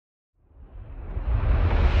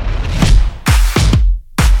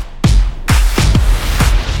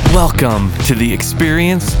Welcome to the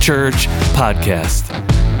Experience Church podcast.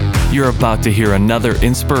 You're about to hear another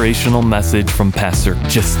inspirational message from Pastor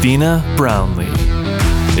Justeina Brownlee.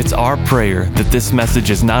 It's our prayer that this message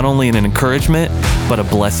is not only an encouragement, but a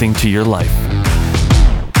blessing to your life.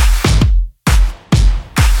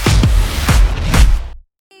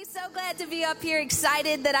 To be up here,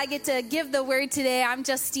 excited that I get to give the word today. I'm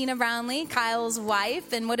Justeina Brownlee, Kyle's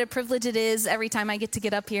wife, and what a privilege it is every time I get to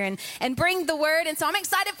get up here and bring the word. And so I'm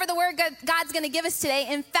excited for the word God's going to give us today.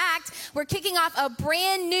 In fact, we're kicking off a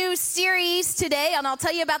brand new series today, and I'll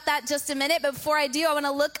tell you about that just a minute. But before I do, I want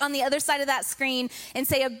to look on the other side of that screen and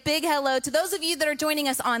say a big hello to those of you that are joining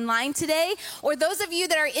us online today, or those of you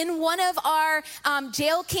that are in one of our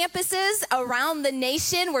jail campuses around the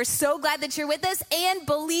nation. We're so glad that you're with us, and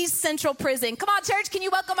Belize Central Prison. Come on, church. Can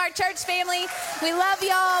you welcome our church family? We love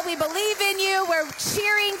y'all. We believe in you. We're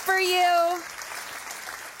cheering for you.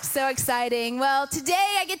 So exciting. Well,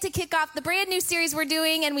 today I get to kick off the brand new series we're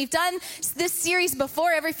doing, and we've done this series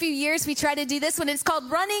before. Every few years we try to do this one. It's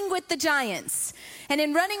called Running with the Giants. And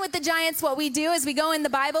in Running with the Giants, what we do is we go in the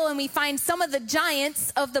Bible and we find some of the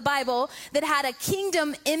giants of the Bible that had a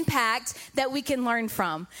kingdom impact that we can learn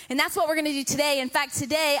from. And that's what we're going to do today. In fact,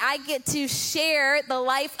 today I get to share the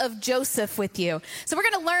life of Joseph with you. So we're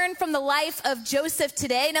going to learn from the life of Joseph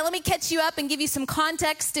today. Now let me catch you up and give you some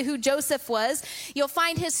context to who Joseph was. You'll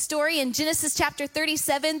find his story in Genesis chapter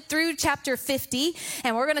 37 through chapter 50.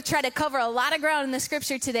 And we're going to try to cover a lot of ground in the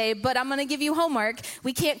scripture today, but I'm going to give you homework.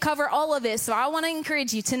 We can't cover all of it, so I want to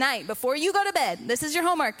encourage you tonight, before you go to bed, this is your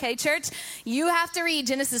homework, okay, church? You have to read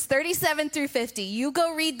Genesis 37 through 50. You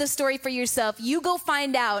go read the story for yourself. You go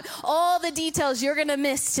find out all the details you're going to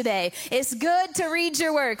miss today. It's good to read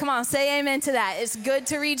your word. Come on, say amen to that. It's good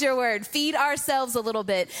to read your word. Feed ourselves a little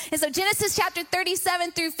bit. And so Genesis chapter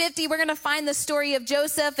 37 through 50, we're going to find the story of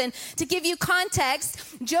Joseph. And to give you context,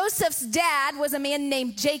 Joseph's dad was a man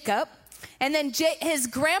named Jacob. And then his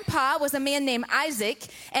grandpa was a man named Isaac,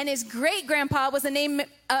 and his great-grandpa was a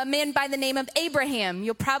man by the name of Abraham.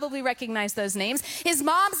 You'll probably recognize those names. His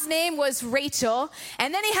mom's name was Rachel,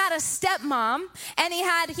 and then he had a stepmom, and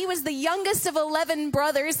he was the youngest of 11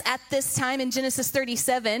 brothers at this time in Genesis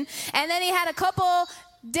 37, and then he had a couple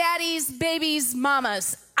daddies, babies,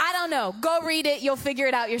 mamas. I don't know. Go read it. You'll figure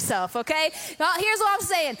it out yourself, okay? Well, here's what I'm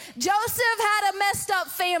saying. Joseph had a messed up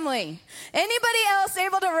family. Anybody else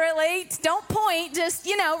able to relate? Don't point. Just,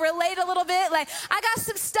 relate a little bit. Like, I got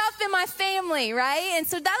some stuff in my family, right? And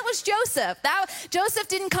so that was Joseph. Joseph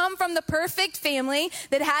didn't come from the perfect family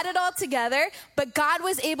that had it all together, but God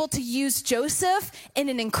was able to use Joseph in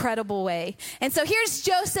an incredible way. And so here's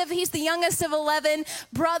Joseph. He's the youngest of 11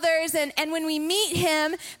 brothers. And when we meet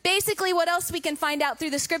him, basically what else we can find out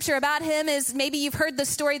through the scripture about him is, maybe you've heard the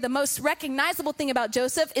story, the most recognizable thing about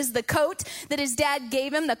Joseph is the coat that his dad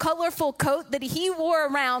gave him, the colorful coat that he wore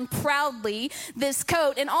around proudly, this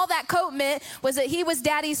coat. And all that coat meant was that he was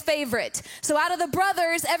daddy's favorite. So out of the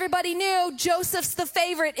brothers, everybody knew Joseph's the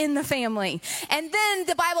favorite in the family. And then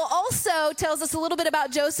the Bible also tells us a little bit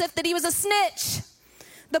about Joseph, that he was a snitch.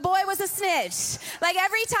 The boy was a snitch. Like,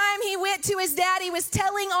 every time he went to his dad, he was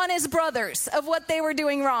telling on his brothers of what they were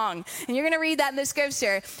doing wrong. And you're going to read that in the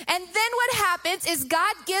scripture. And then what happens is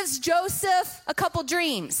God gives Joseph a couple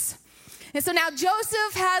dreams. And so now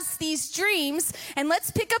Joseph has these dreams, and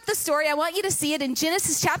let's pick up the story. I want you to see it in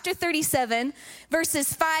Genesis chapter 37,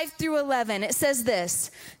 verses 5 through 11. It says this: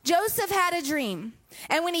 Joseph had a dream,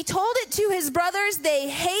 and when he told it to his brothers, they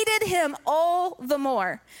hated him all the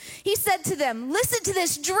more. He said to them, "Listen to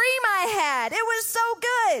this dream I had. It was so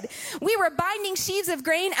good. We were binding sheaves of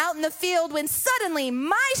grain out in the field when suddenly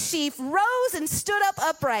my sheaf rose and stood up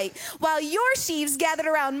upright, while your sheaves gathered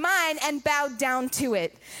around mine and bowed down to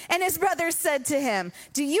it." And his brothers said to him,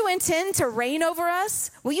 "Do you intend to reign over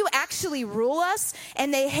us? Will you actually rule us?"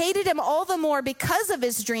 And they hated him all the more because of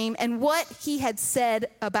his dream and what he had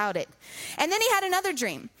said about it. And then he had another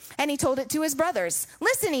dream, and he told it to his brothers.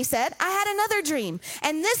 "Listen," he said, "I had another dream,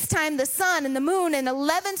 and this time the sun and the moon and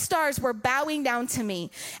 11 stars were bowing down to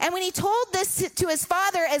me." And when he told this to his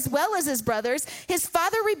father as well as his brothers, his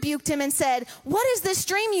father rebuked him and said, "What is this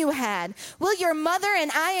dream you had? Will your mother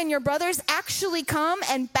and I and your brothers actually come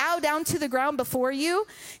and bow down to the ground before you?"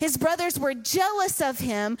 His brothers were jealous of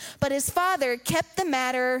him, but his father kept the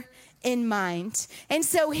matter in mind. And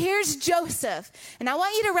so here's Joseph. And I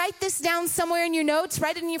want you to write this down somewhere in your notes,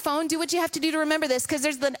 write it in your phone, do what you have to do to remember this, because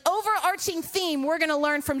there's an overarching theme we're going to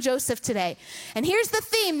learn from Joseph today. And here's the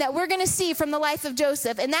theme that we're going to see from the life of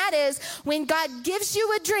Joseph, and that is, when God gives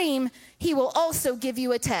you a dream, he will also give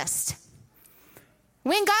you a test.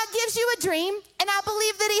 When God gives you a dream, and I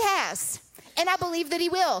believe that he has, And I believe that he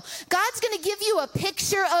will. God's going to give you a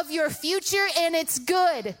picture of your future, and it's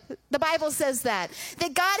good. The Bible says that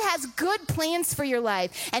God has good plans for your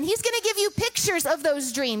life, and he's going to give you pictures of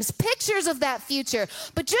those dreams, pictures of that future.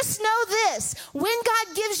 But just know this, when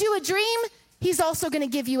God gives you a dream, he's also going to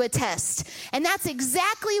give you a test. And that's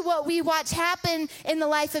exactly what we watch happen in the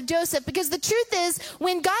life of Joseph. Because the truth is,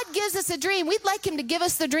 when God gives us a dream, we'd like him to give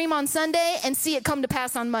us the dream on Sunday and see it come to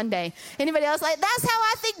pass on Monday. Anybody else like, that's how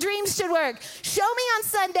I think dreams should work. Show me on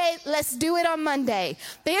Sunday, let's do it on Monday.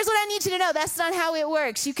 But here's what I need you to know, that's not how it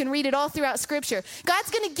works. You can read it all throughout Scripture.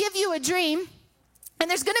 God's going to give you a dream, and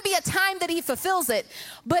there's going to be a time that he fulfills it.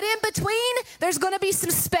 But in between, there's going to be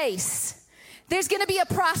some space. There's going to be a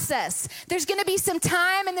process. There's going to be some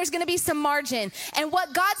time, and there's going to be some margin. And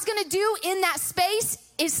what God's going to do in that space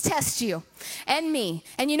is test you and me.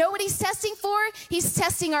 And you know what he's testing for? He's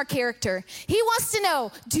testing our character. He wants to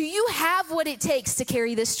know, do you have what it takes to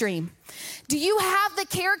carry this dream? Do you have the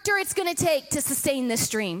character it's going to take to sustain this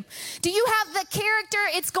dream? Do you have the character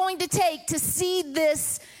it's going to take to see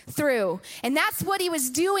this through? And that's what he was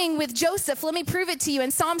doing with Joseph. Let me prove it to you.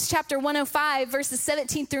 In Psalms chapter 105, verses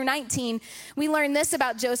 17 through 19, we learn this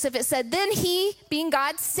about Joseph. It said, then he, being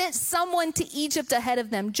God, sent someone to Egypt ahead of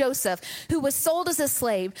them, Joseph, who was sold as a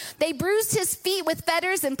slave. They bruised his feet with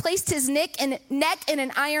fetters and placed his neck in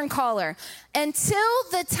an iron collar. Until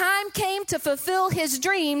the time came to fulfill his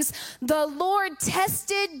dreams, the Lord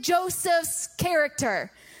tested Joseph's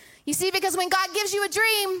character. You see, because when God gives you a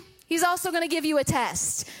dream, he's also going to give you a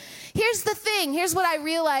test. Here's the thing. Here's what I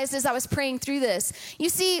realized as I was praying through this. You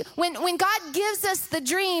see, when God gives us the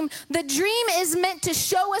dream is meant to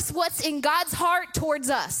show us what's in God's heart towards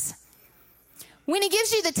us. When he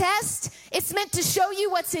gives you the test, it's meant to show you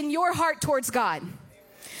what's in your heart towards God.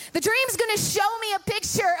 The dream's going to show me a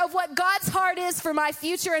picture of what God's heart is for my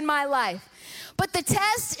future and my life. But the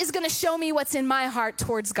test is going to show me what's in my heart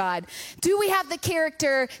towards God. Do we have the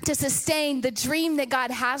character to sustain the dream that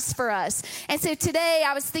God has for us? And so today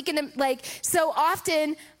I was thinking, so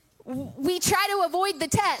often we try to avoid the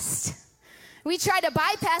test. We try to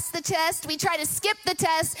bypass the test. We try to skip the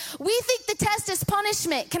test. We think the test is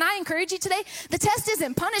punishment. Can I encourage you today? The test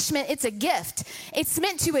isn't punishment. It's a gift. It's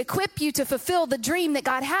meant to equip you to fulfill the dream that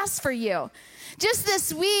God has for you. Just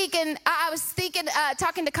this week, and I was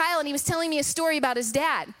talking to Kyle, and he was telling me a story about his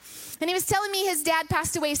dad. And he was telling me his dad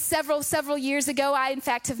passed away several years ago. I, in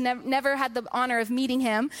fact, have never had the honor of meeting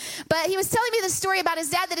him. But he was telling me the story about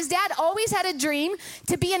his dad, that his dad always had a dream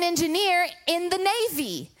to be an engineer in the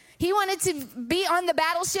Navy. He wanted to be on the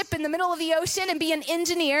battleship in the middle of the ocean and be an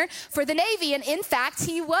engineer for the Navy. And in fact,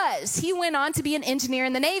 he was. He went on to be an engineer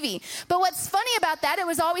in the Navy. But what's funny about that, it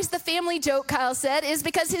was always the family joke, Kyle said, is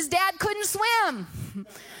because his dad couldn't swim.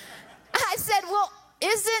 I said, well,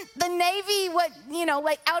 isn't the Navy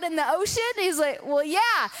like out in the ocean? He's like, well,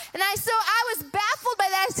 yeah. And I was baffled by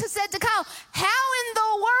that. I said to Kyle, how in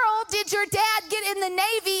the world did your dad get in the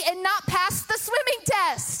Navy and not pass the swimming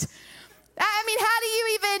test? I mean,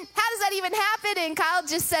 how does that even happen? And Kyle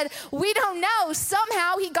just said, we don't know.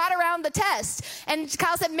 Somehow he got around the test. And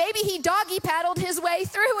Kyle said, maybe he doggy paddled his way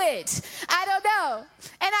through it. I don't know.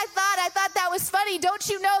 And I thought that was funny. Don't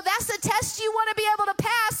you know that's a test you want to be able to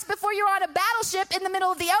pass before you're on a battleship in the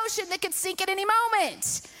middle of the ocean that could sink at any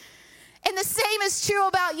moment? And the same is true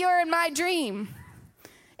about your and my dream.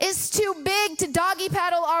 It's too big to doggy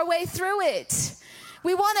paddle our way through it.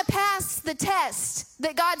 We want to pass the test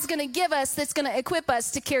that God's going to give us, that's going to equip us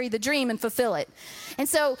to carry the dream and fulfill it. And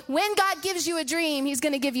so when God gives you a dream, he's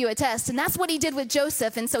going to give you a test. And that's what he did with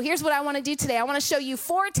Joseph. And so here's what I want to do today. I want to show you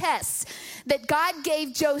 4 tests that God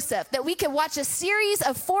gave Joseph, that we could watch a series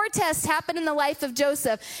of 4 tests happen in the life of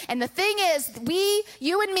Joseph. And the thing is,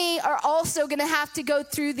 you and me are also going to have to go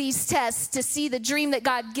through these tests to see the dream that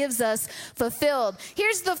God gives us fulfilled.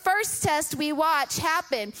 Here's the first test we watch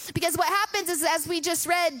happen. Because what happens is, as we just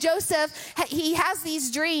read, Joseph, he has these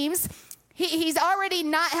dreams. He's already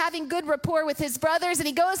not having good rapport with his brothers, and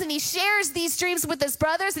he goes and he shares these dreams with his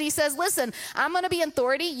brothers, and he says, listen, I'm going to be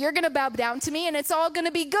authority, you're going to bow down to me, and it's all going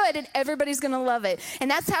to be good, and everybody's going to love it. And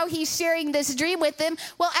that's how he's sharing this dream with them.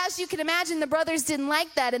 Well, as you can imagine, the brothers didn't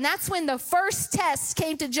like that, and that's when the first test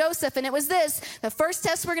came to Joseph, and it was this. The first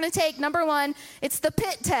test we're going to take, number 1, it's the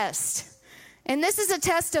pit test. And this is a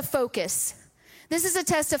test of focus. This is a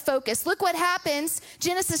test of focus. Look what happens.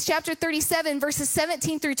 Genesis chapter 37, verses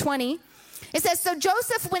 17 through 20. It says, so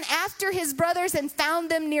Joseph went after his brothers and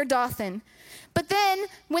found them near Dothan. But then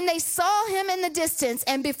when they saw him in the distance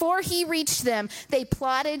and before he reached them, they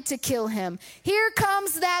plotted to kill him. Here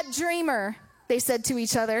comes that dreamer, they said to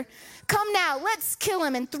each other. Come now, let's kill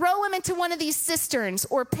him and throw him into one of these cisterns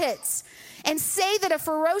or pits and say that a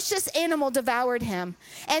ferocious animal devoured him.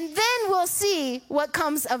 And then we'll see what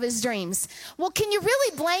comes of his dreams. Well, can you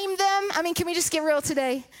really blame them? I mean, can we just get real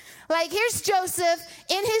today? Like, here's Joseph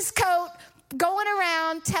in his coat, going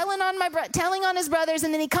around telling on his brothers,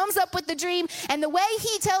 and then he comes up with the dream, and the way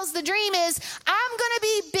he tells the dream is, I'm going to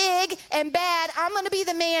be big and bad, I'm going to be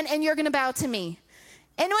the man, and you're going to bow to me.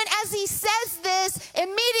 And as he says this,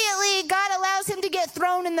 immediately God allows him to get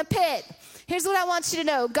thrown in the pit. Here's what I want you to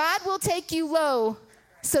know. God will take you low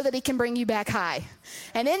so that he can bring you back high.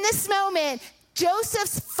 And in this moment,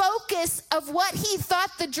 Joseph's focus of what he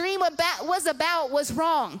thought the dream was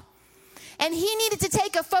wrong. And he needed to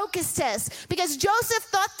take a focus test because Joseph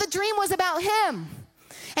thought the dream was about him.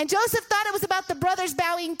 And Joseph thought it was about the brothers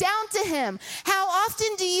bowing down to him. How often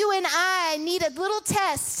do you and I need a little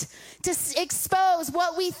test to expose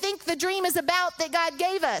what we think the dream is about that God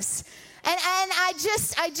gave us? And I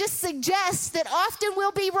just suggest that often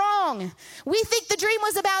we'll be wrong. We think the dream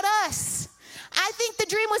was about us. I think the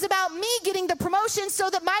dream was about me getting the promotion so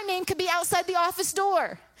that my name could be outside the office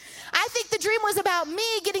door. I think the dream was about me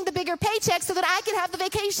getting the bigger paycheck so that I could have the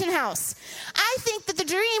vacation house. I think that the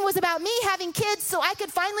dream was about me having kids so I could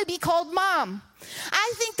finally be called mom.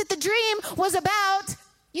 I think that the dream was about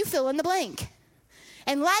you fill in the blank.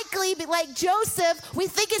 And likely, like Joseph, we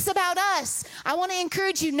think it's about us. I want to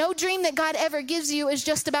encourage you, no dream that God ever gives you is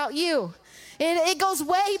just about you. It goes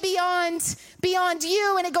way beyond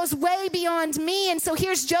you, and it goes way beyond me. And so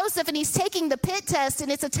here's Joseph, and he's taking the pit test,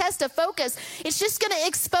 and it's a test of focus. It's just going to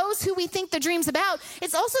expose who we think the dream's about.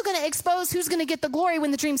 It's also going to expose who's going to get the glory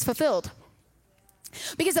when the dream's fulfilled.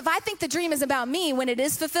 Because if I think the dream is about me, when it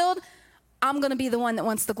is fulfilled, I'm going to be the one that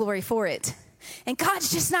wants the glory for it. And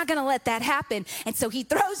God's just not going to let that happen. And so he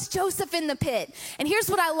throws Joseph in the pit. And here's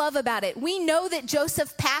what I love about it. We know that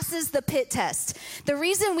Joseph passes the pit test. The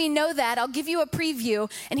reason we know that, I'll give you a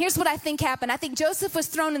preview. And here's what I think happened. I think Joseph was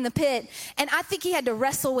thrown in the pit, and I think he had to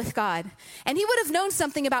wrestle with God. And he would have known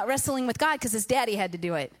something about wrestling with God because his daddy had to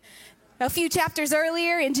do it. A few chapters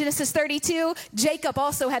earlier in Genesis 32, Jacob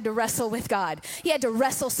also had to wrestle with God. He had to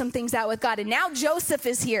wrestle some things out with God. And now Joseph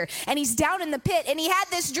is here, and he's down in the pit, and he had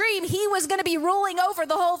this dream. He was going to be ruling over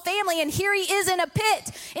the whole family, and here he is in a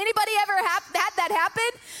pit. Anybody ever had that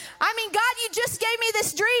happen? I mean, God, you just gave me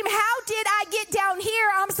this dream. How did I get down here?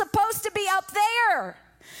 I'm supposed to be up there.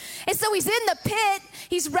 And so he's in the pit,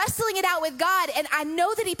 he's wrestling it out with God, and I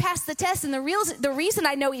know that he passed the test, and the reason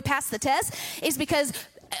I know he passed the test is because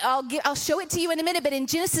I'll show it to you in a minute, but in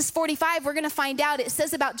Genesis 45, we're going to find out. It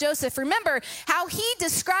says about Joseph, remember how he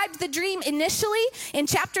described the dream initially in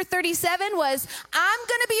chapter 37 was, I'm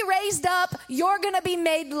going to be raised up, you're going to be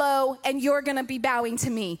made low, and you're going to be bowing to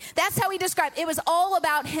me. That's how he described it. It was all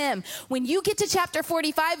about him. When you get to chapter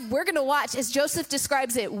 45, we're going to watch as Joseph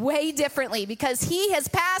describes it way differently because he has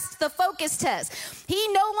passed the focus test. He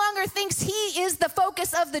no longer thinks he is the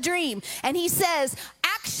focus of the dream. And he says,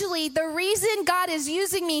 actually, the reason God is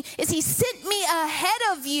using me is he sent me ahead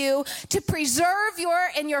of you to preserve your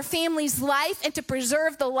and your family's life and to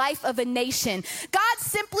preserve the life of a nation. God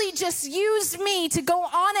simply just used me to go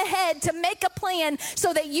on ahead to make a plan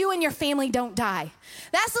so that you and your family don't die.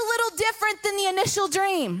 That's a little different than the initial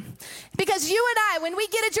dream. Because you and I, when we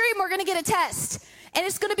get a dream, we're going to get a test. And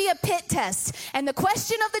it's going to be a pit test. And the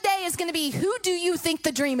question of the day is going to be, who do you think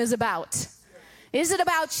the dream is about? Is it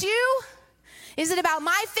about you? Is it about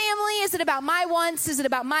my family? Is it about my wants? Is it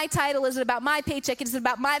about my title? Is it about my paycheck? Is it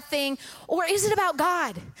about my thing? Or is it about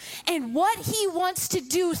God and what he wants to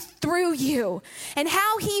do through you and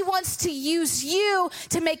how he wants to use you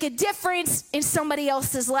to make a difference in somebody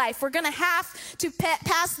else's life? We're going to have to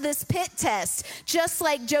pass this pit test just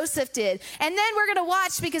like Joseph did. And then we're going to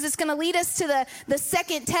watch because it's going to lead us to the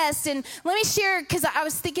second test. And let me share, because I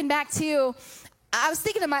was thinking back to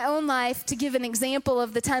of my own life to give an example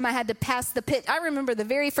of the time I had to pass the pit. I remember the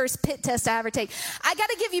very first pit test I ever take. I got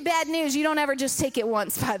to give you bad news. You don't ever just take it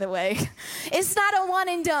once, by the way. It's not a one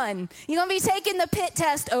and done. You're going to be taking the pit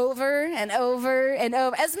test over and over and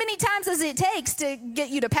over, as many times as it takes to get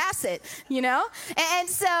you to pass it, you know? And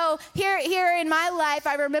so here in my life,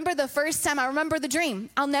 I remember the first time, I remember the dream.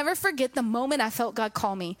 I'll never forget the moment I felt God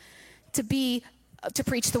call me to be to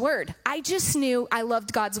preach the word. I just knew I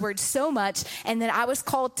loved God's word so much and that I was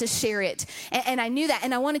called to share it. And I knew that,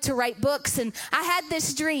 and I wanted to write books, and I had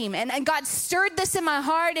this dream, and God stirred this in my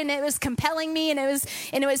heart, and it was compelling me, and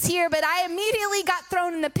it was here, but I immediately got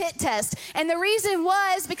thrown in the pit test. And the reason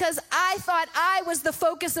was because I thought I was the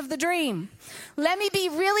focus of the dream. Let me be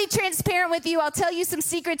really transparent with you. I'll tell you some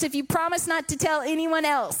secrets if you promise not to tell anyone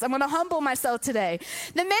else. I'm going to humble myself today.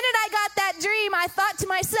 The minute I got that dream, I thought to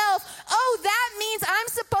myself, oh, that means I'm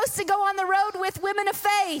supposed to go on the road with women of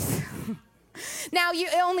faith. Now,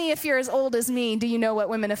 only if you're as old as me do you know what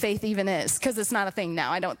women of faith even is, because it's not a thing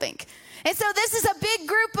now, I don't think. And so this is a big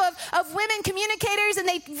group of women communicators, and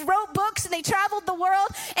they wrote books, and they traveled the world.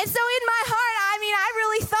 And so in my heart, I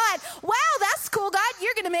really thought, wow, that's cool, God.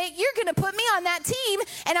 You're going to put me on that team,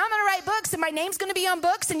 and I'm going to write books, and my name's going to be on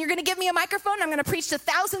books, and you're going to give me a microphone, and I'm going to preach to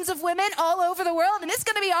thousands of women all over the world, and it's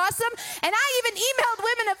going to be awesome. And I even emailed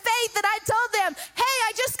women of faith that I told them, hey,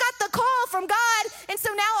 I just got the call from God, and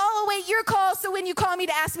so now I'll await your call, so when you call me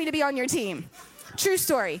to ask me to be on your team. True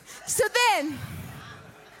story. So then,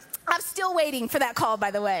 I'm still waiting for that call,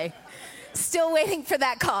 by the way. Still waiting for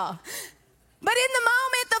that call. But in the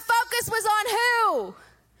moment, the focus was on who?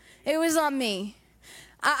 It was on me.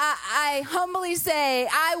 I humbly say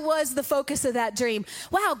I was the focus of that dream.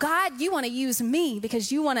 Wow, God, you want to use me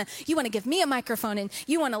because you want to give me a microphone, and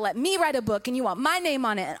you want to let me write a book, and you want my name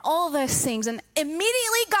on it, and all those things. And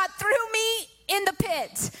immediately God threw me in the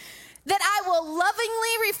pit that I will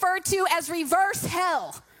lovingly refer to as reverse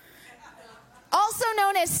hell, also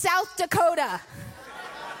known as South Dakota.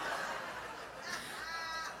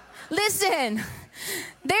 Listen,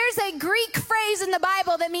 there's a Greek phrase in the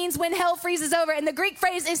Bible that means when hell freezes over, and the Greek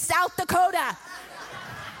phrase is South Dakota.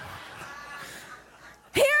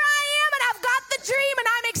 Here I am, and I've got the dream, and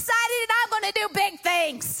I'm excited, and I'm going to do big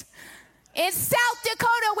things. In South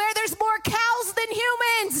Dakota, where there's more cows than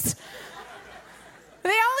humans. The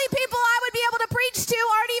only people I would be able to preach to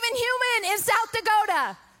aren't even human in South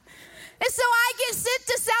Dakota. And so I get sent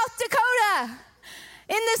to South Dakota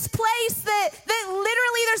in this place that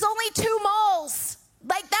literally there's only 2 malls.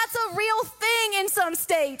 Like, that's a real thing in some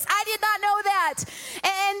states. I did not know that.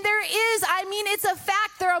 And there is, it's a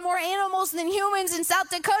fact, there are more animals than humans in South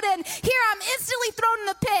Dakota. And here I'm instantly thrown in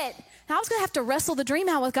the pit. And I was going to have to wrestle the dream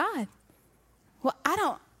out with God. Well, I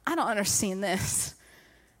don't understand this.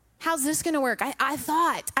 How's this going to work? I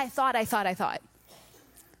thought.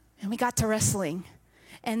 And we got to wrestling.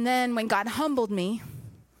 And then when God humbled me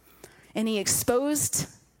and he exposed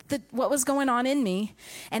what was going on in me,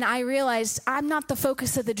 and I realized I'm not the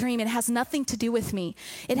focus of the dream. It has nothing to do with me.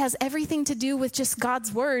 It has everything to do with just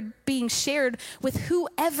God's word being shared with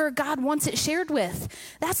whoever God wants it shared with.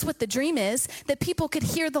 That's what the dream is, that people could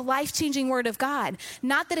hear the life-changing word of God.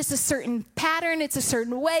 Not that it's a certain pattern, it's a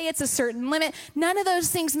certain way, it's a certain limit. None of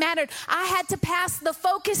those things mattered. I had to pass the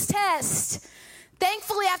focus test.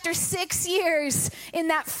 Thankfully, after 6 years in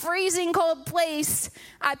that freezing cold place,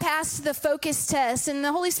 I passed the focus test. And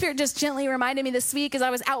the Holy Spirit just gently reminded me this week as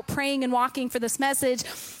I was out praying and walking for this message.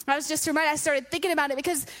 I was just reminded, I started thinking about it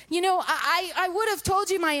because, I would have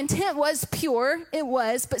told you my intent was pure. It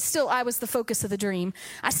was, but still I was the focus of the dream.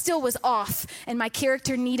 I still was off, and my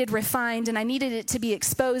character needed refined, and I needed it to be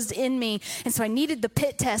exposed in me. And so I needed the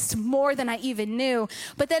pit test more than I even knew.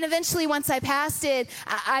 But then eventually, once I passed it,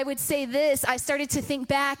 I would say this, I started to think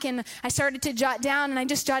back, and I started to jot down, and I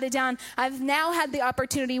just jotted down, I've now had the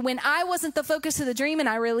opportunity when I wasn't the focus of the dream and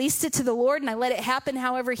I released it to the Lord and I let it happen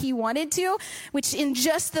however he wanted to, which in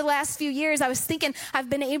just the last few years, I was thinking I've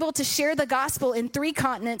been able to share the gospel in 3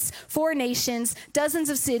 continents, 4 nations, dozens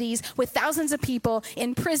of cities with thousands of people,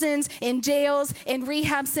 in prisons, in jails, in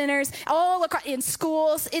rehab centers, all across, in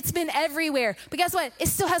schools. It's been everywhere. But guess what? It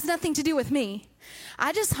still has nothing to do with me.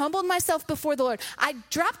 I just humbled myself before the Lord. I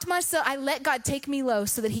dropped myself. I let God take me low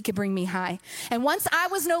so that he could bring me high. And once I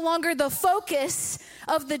was no longer the focus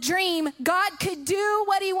of the dream, God could do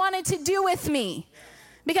what he wanted to do with me.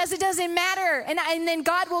 Because it doesn't matter. And then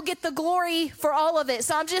God will get the glory for all of it.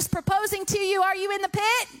 So I'm just proposing to you, are you in the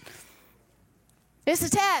pit? It's a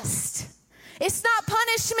test. It's not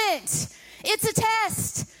punishment. It's a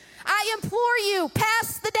test. I implore you,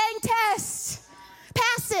 pass the dang test.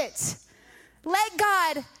 Pass it. Let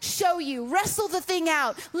God show you. Wrestle the thing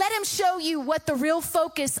out. Let him show you what the real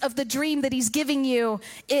focus of the dream that he's giving you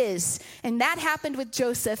is. And that happened with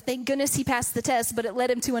Joseph. Thank goodness he passed the test, but it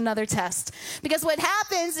led him to another test. Because what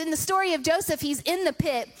happens in the story of Joseph, he's in the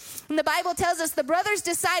pit. And the Bible tells us the brothers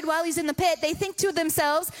decide while he's in the pit, they think to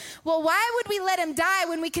themselves, well, why would we let him die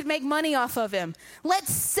when we could make money off of him?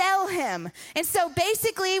 Let's sell him. And so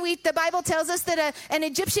basically, the Bible tells us that an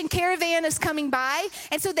Egyptian caravan is coming by.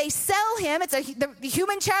 And so they sell him. It's the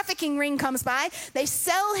human trafficking ring comes by. They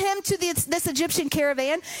sell him to this Egyptian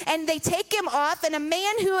caravan, and they take him off, and a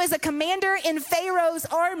man who is a commander in Pharaoh's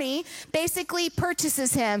army basically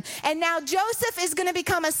purchases him. And now Joseph is going to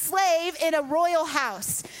become a slave in a royal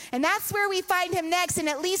house. And that's where we find him next, and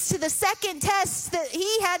it leads to the second test that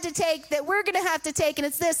he had to take that we're going to have to take, and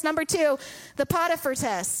it's this, number 2, the Potiphar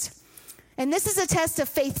test. And this is a test of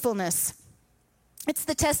faithfulness. It's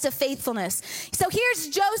the test of faithfulness. So here's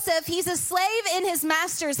Joseph. He's a slave in his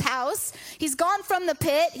master's house. He's gone from the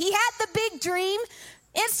pit. He had the big dream,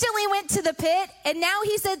 instantly went to the pit, and now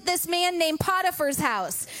he's at this man named Potiphar's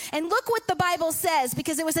house. And look what the Bible says,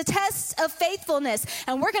 because it was a test of faithfulness.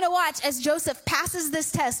 And we're going to watch as Joseph passes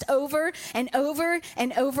this test over and over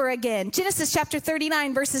and over again. Genesis chapter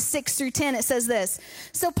 39, verses 6 through 10, it says this.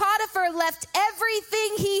 So Potiphar left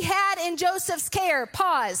everything he had in Joseph's care.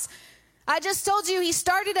 Pause. I just told you he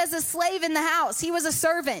started as a slave in the house. He was a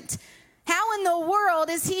servant. How in the world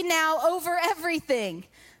is he now over everything?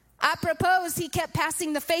 I propose he kept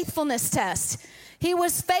passing the faithfulness test. He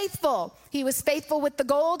was faithful. He was faithful with the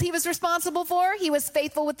gold he was responsible for. He was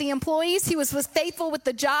faithful with the employees. He was faithful with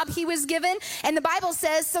the job he was given. And the Bible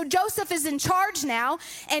says, so Joseph is in charge now,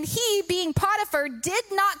 and he, being Potiphar, did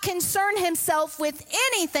not concern himself with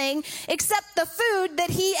anything except the food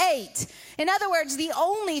that he ate. In other words, the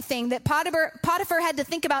only thing that Potiphar had to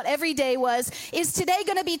think about every day was, is today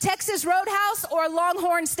going to be Texas Roadhouse or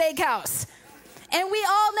Longhorn Steakhouse? And we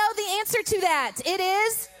all know the answer to that. It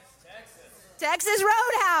is Texas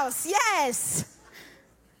Roadhouse, yes.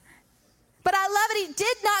 But I love it. He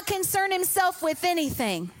did not concern himself with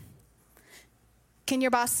anything. Can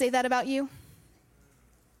your boss say that about you?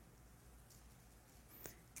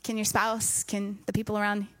 Can your spouse, can the people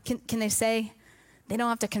around, can they say they don't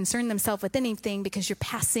have to concern themselves with anything because you're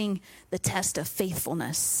passing the test of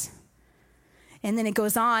faithfulness? And then it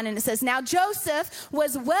goes on and it says, now Joseph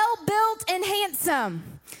was well built and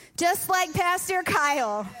handsome, just like Pastor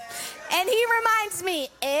Kyle. And he reminds me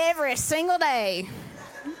every single day.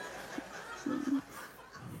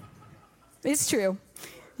 It's true.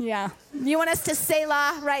 Yeah. You want us to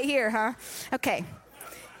Selah right here, huh? Okay.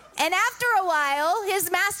 And after a while, his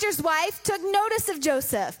master's wife took notice of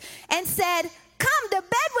Joseph and said, come to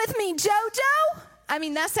bed with me, Jojo. I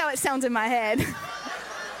mean, that's how it sounds in my head.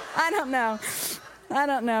 I don't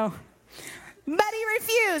know. But he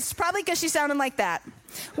refused, probably because she sounded like that.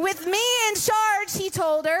 With me in charge, he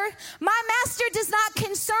told her, my master does not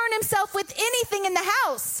concern himself with anything in the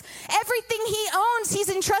house. Everything he owns, he's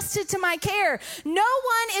entrusted to my care. No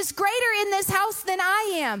one is greater in this house than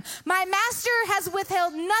I am. My master has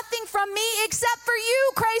withheld nothing from me except for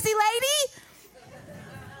you, crazy lady,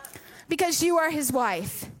 because you are his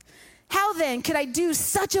wife. How then could I do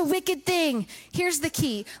such a wicked thing? Here's the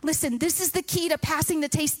key. Listen, this is the key to passing the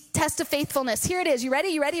test of faithfulness. Here it is. You ready?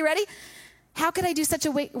 You ready? You ready? How could I do such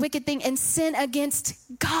a wicked thing and sin against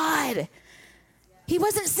God? He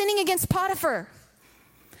wasn't sinning against Potiphar.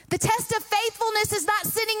 The test of faithfulness is not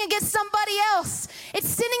sinning against somebody else. It's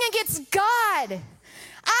sinning against God.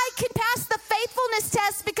 I can pass the faithfulness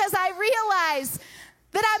test because I realize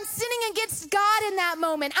that I'm sinning against God in that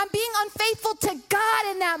moment. I'm being unfaithful to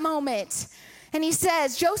God in that moment. And he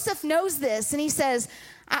says, Joseph knows this, and he says,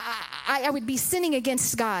 I would be sinning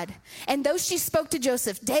against God. And though she spoke to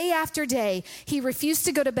Joseph day after day, he refused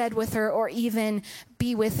to go to bed with her or even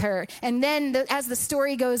be with her. And then as the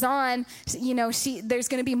story goes on, there's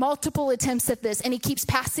going to be multiple attempts at this, and he keeps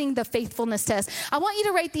passing the faithfulness test. I want you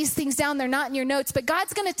to write these things down. They're not in your notes, but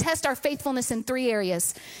God's going to test our faithfulness in 3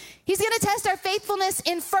 areas. He's going to test our faithfulness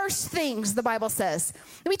in first things, the Bible says.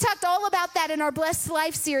 We talked all about that in our Blessed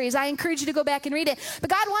Life series. I encourage you to go back and read it.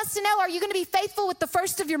 But God wants to know, are you going to be faithful with the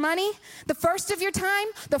first of your money, the first of your time,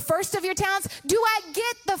 the first of your talents? Do I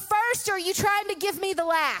get the first, or are you trying to give me the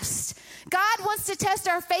last? God wants to test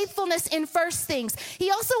our faithfulness in first things.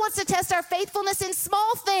 He also wants to test our faithfulness in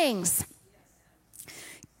small things.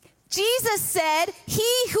 Jesus said, he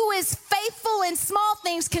who is faithful in small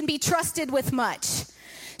things can be trusted with much.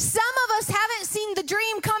 Some of us haven't seen the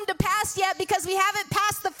dream come to pass yet because we haven't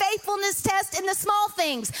passed the faithfulness test in the small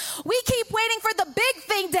things. We keep waiting for the big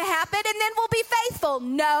thing to happen and then we'll be faithful.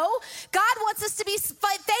 No, God wants us to be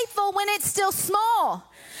faithful when it's still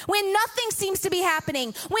small, when nothing seems to be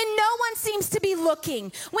happening, when no one seems to be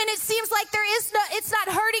looking, when it seems like it's not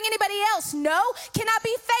hurting anybody else. No, can I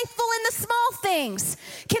be faithful in the small things?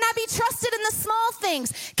 Can I be trusted in the small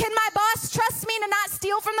things? Can my boss trust me to not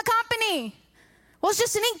steal from the company? Well, it's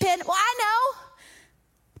just an ink pen. Well, I know.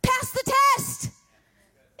 Pass the test.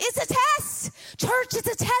 It's a test. Church, it's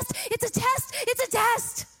a test. It's a test. It's a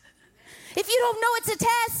test. If you don't know it's a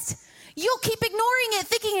test, You'll keep ignoring it,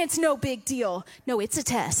 thinking it's no big deal. No, it's a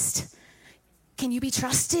test. Can you be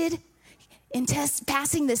trusted in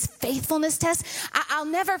passing this faithfulness test? I'll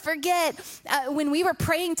never forget when we were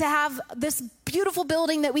praying to have this beautiful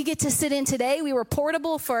building that we get to sit in today. We were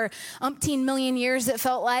portable for umpteen million years, it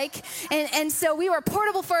felt like. And so we were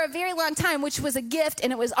portable for a very long time, which was a gift,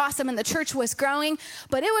 and it was awesome, and the church was growing.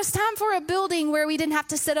 But it was time for a building where we didn't have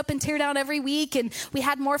to set up and tear down every week, and we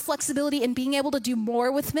had more flexibility in being able to do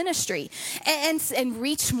more with ministry and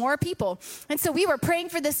reach more people. And so we were praying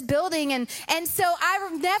for this building, and so I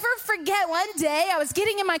never forget one day I was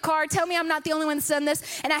getting in my car. Tell me I'm not the only one that's done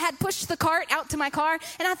this. And I had pushed the cart out to my car,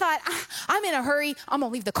 and I thought, I'm in a hurry. I'm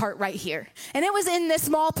going to leave the cart right here. And it was in this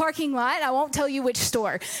mall parking lot. I won't tell you which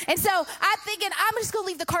store. And so I'm thinking, I'm just going to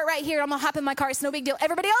leave the cart right here. I'm going to hop in my car. It's no big deal.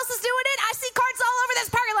 Everybody else is doing it. I see carts all over this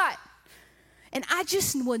parking lot. And I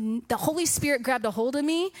just wouldn't. The Holy Spirit grabbed a hold of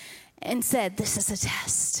me and said, this is a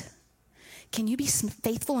test. Can you be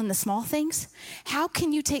faithful in the small things? How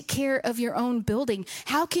can you take care of your own building?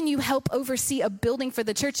 How can you help oversee a building for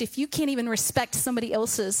the church if you can't even respect somebody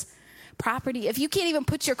else's property? If you can't even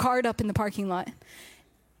put your cart up in the parking lot?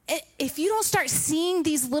 If you don't start seeing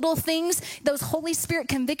these little things, those Holy Spirit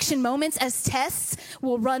conviction moments as tests,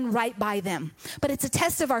 we'll run right by them. But it's a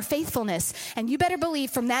test of our faithfulness. And you better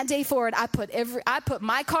believe from that day forward, I put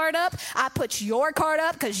my cart up. I put your cart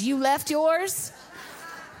up because you left yours.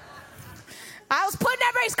 I was putting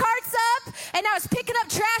everybody's carts up, and I was picking up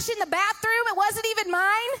trash in the bathroom. It wasn't even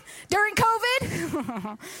mine during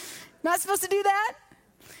COVID. Not supposed to do that,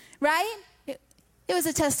 right? It was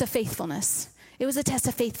a test of faithfulness. It was a test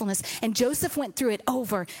of faithfulness. And Joseph went through it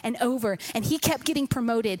over and over, and he kept getting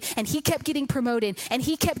promoted, and he kept getting promoted, and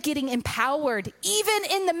he kept getting empowered. Even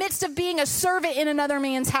in the midst of being a servant in another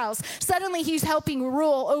man's house, suddenly he's helping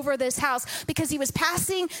rule over this house because he was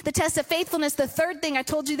passing the test of faithfulness. The third thing, I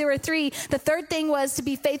told you there were three. The third thing was to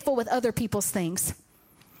be faithful with other people's things.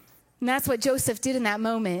 And that's what Joseph did in that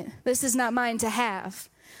moment. This is not mine to have.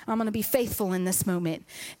 I'm going to be faithful in this moment.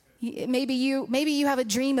 Maybe you have a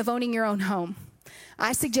dream of owning your own home.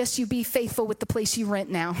 I suggest you be faithful with the place you rent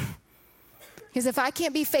now. Because if I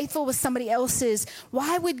can't be faithful with somebody else's,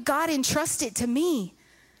 why would God entrust it to me?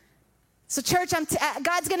 So church,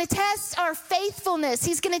 God's going to test our faithfulness.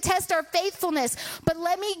 He's going to test our faithfulness. But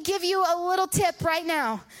let me give you a little tip right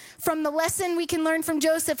now from the lesson we can learn from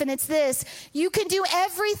Joseph, and it's this. You can do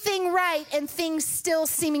everything right and things still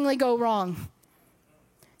seemingly go wrong.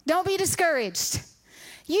 Don't be discouraged.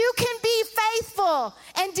 You can be faithful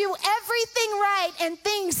and do everything right and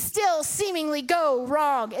things still seemingly go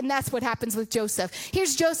wrong. And that's what happens with Joseph.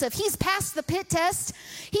 Here's Joseph. He's passed the pit test.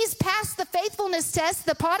 He's passed the faithfulness test,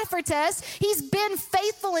 the Potiphar test. He's been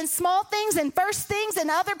faithful in small things and first things and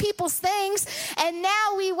other people's things. And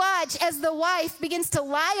now we watch as the wife begins to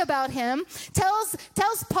lie about him, tells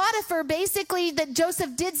Potiphar basically that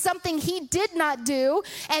Joseph did something he did not do.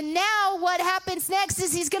 And now what happens next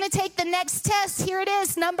is he's going to take the next test. Here it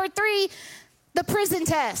is. Number 3, the prison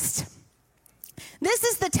test. This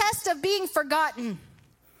is the test of being forgotten.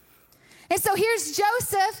 And so here's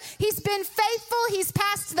Joseph. He's been faithful. He's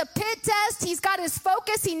passed the pit test. He's got his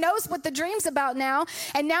focus. He knows what the dream's about now.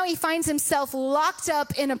 And now he finds himself locked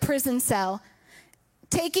up in a prison cell,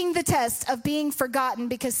 taking the test of being forgotten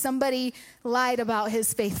because somebody lied about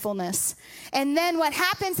his faithfulness. And then what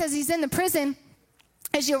happens as he's in the prison,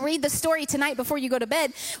 as you'll read the story tonight before you go to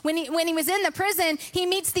bed, when he was in the prison, he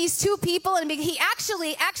meets these two people, and he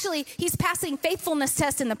he's passing faithfulness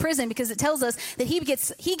test in the prison because it tells us that he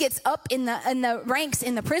gets up in the ranks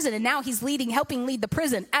in the prison, and now he's helping lead the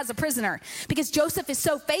prison as a prisoner because Joseph is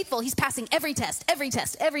so faithful. He's passing every test,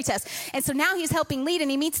 and so now he's helping lead,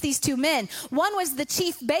 and he meets these two men. One was the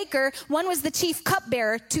chief baker, one was the chief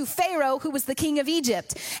cupbearer to Pharaoh, who was the king of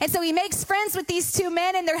Egypt. And so he makes friends with these two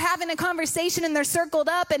men, and they're having a conversation, and they're circled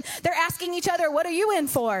up, and they're asking each other, what are you in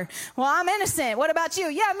for? Well, I'm innocent. What about you?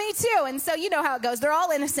 Yeah, me too. And so you know how it goes. They're all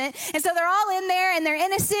innocent. And so they're all in there, and they're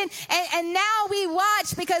innocent. And now we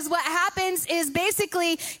watch, because what happens is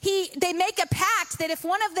basically they make a pact that if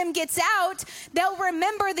one of them gets out, they'll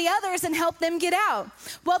remember the others and help them get out.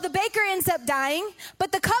 Well, the baker ends up dying,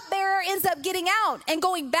 but the cupbearer ends up getting out and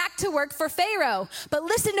going back to work for Pharaoh. But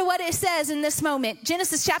listen to what it says in this moment.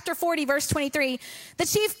 Genesis chapter 40, verse 23. The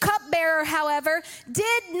chief cupbearer, however,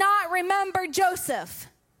 did not remember Joseph.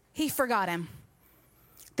 He forgot him.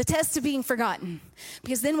 The test of being forgotten.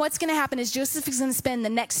 Because then what's going to happen is Joseph is going to spend the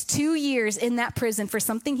next 2 years in that prison for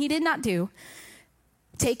something he did not do,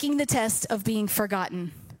 taking the test of being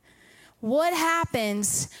forgotten. What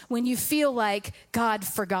happens when you feel like God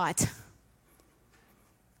forgot?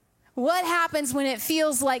 What happens when it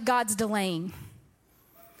feels like God's delaying?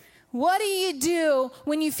 What do you do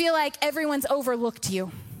when you feel like everyone's overlooked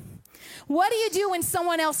you? What do you do when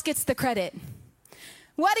someone else gets the credit?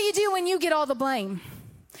 What do you do when you get all the blame?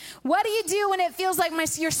 What do you do when it feels like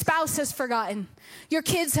your spouse has forgotten? Your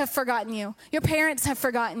kids have forgotten you. Your parents have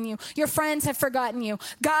forgotten you. Your friends have forgotten you.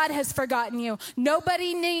 God has forgotten you.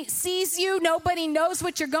 Nobody sees you. Nobody knows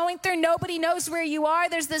what you're going through. Nobody knows where you are.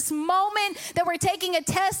 There's this moment that we're taking a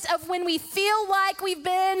test of when we feel like we've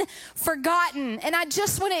been forgotten. And I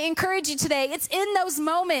just want to encourage you today. It's in those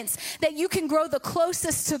moments that you can grow the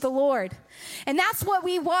closest to the Lord. And that's what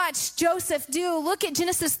we watched Joseph do. Look at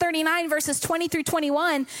Genesis 39, verses 20 through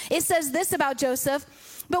 21. It says this about Joseph.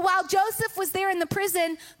 But while Joseph was there in the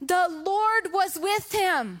prison, the Lord was with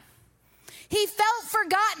him. He felt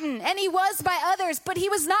forgotten, and he was by others, but he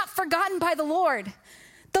was not forgotten by the Lord.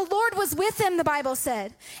 The Lord was with him, the Bible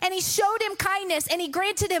said, and he showed him kindness, and he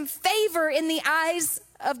granted him favor in the eyes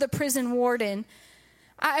of the prison warden.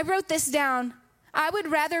 I wrote this down. I would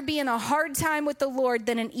rather be in a hard time with the Lord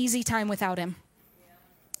than an easy time without him.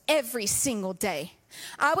 Every single day.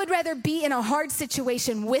 I would rather be in a hard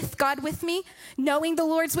situation with God with me, knowing the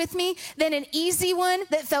Lord's with me, than an easy one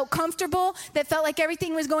that felt comfortable, that felt like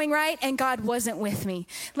everything was going right, and God wasn't with me.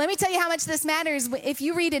 Let me tell you how much this matters. If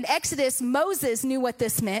you read in Exodus, Moses knew what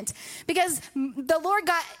this meant, because the Lord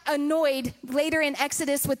got annoyed later in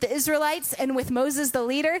Exodus with the Israelites and with Moses, the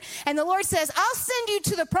leader, and the Lord says, I'll send you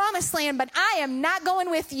to the promised land, but I am not going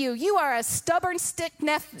with you. You are a stubborn,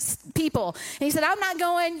 stick-necked people. And he said, I'm not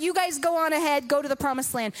going. You guys go on ahead, go to the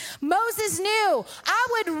promised land. Moses knew, I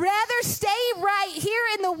would rather stay right here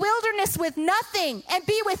in the wilderness with nothing and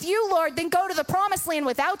be with you, Lord, than go to the promised land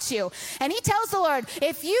without you. And he tells the Lord,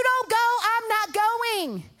 if you don't go, I'm not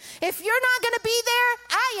going. If you're not going to be there,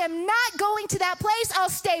 I am not going to that place.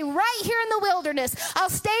 I'll stay right here in the wilderness.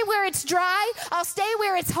 I'll stay where it's dry. I'll stay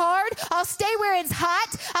where it's hard. I'll stay where it's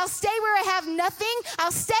hot. I'll stay where I have nothing.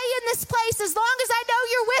 I'll stay in this place as long as I know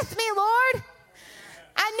you're with me, Lord.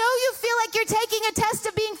 I know you feel like you're taking a test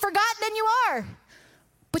of being forgotten, and you are.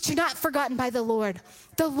 But you're not forgotten by the Lord.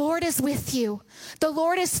 The Lord is with you. The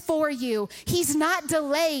Lord is for you. He's not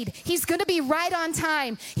delayed. He's going to be right on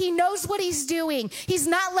time. He knows what he's doing. He's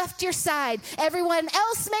not left your side. Everyone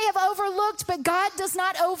else may have overlooked, but God does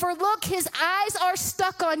not overlook. His eyes are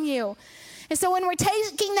stuck on you. And so when we're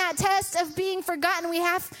taking that test of being forgotten, we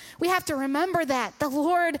have to remember that the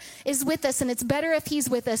Lord is with us, and it's better if he's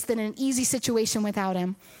with us than an easy situation without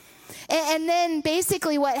him. And then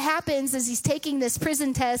basically what happens is he's taking this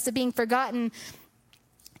prison test of being forgotten.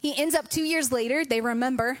 He ends up 2 years later, they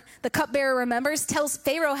remember, the cupbearer remembers, tells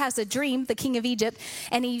Pharaoh has a dream, the king of Egypt,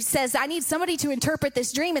 and he says, I need somebody to interpret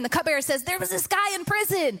this dream. And the cupbearer says, there was this guy in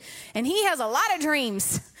prison, and he has a lot of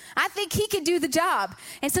dreams. I think he could do the job.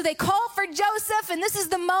 And so they call for Joseph, and this is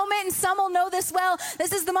the moment, and some will know this well,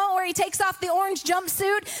 this is the moment where he takes off the orange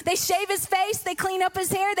jumpsuit, they shave his face, they clean up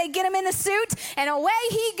his hair, they get him in the suit, and away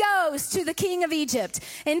he goes to the king of Egypt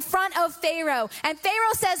in front of Pharaoh. And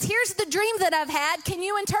Pharaoh says, here's the dream that I've had, can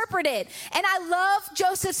you interpret it? And I love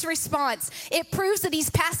Joseph's response. It proves that he's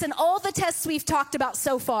passing all the tests we've talked about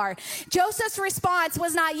so far. Joseph's response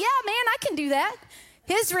was not, yeah, man, I can do that.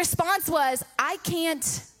 His response was, I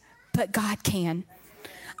can't, but God can.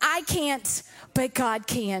 I can't, but God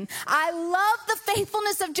can. I love the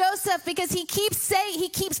faithfulness of Joseph because he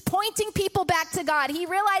keeps pointing people back to God. He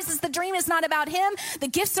realizes the dream is not about him. The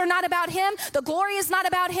gifts are not about him. The glory is not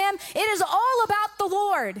about him. It is all about the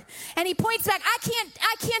Lord. And he points back,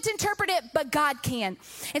 I can't interpret it, but God can.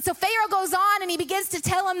 And so Pharaoh goes on and he begins to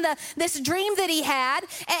tell him this dream that he had.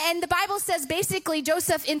 And the Bible says basically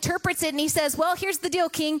Joseph interprets it and he says, well, here's the deal,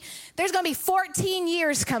 King. There's going to be 14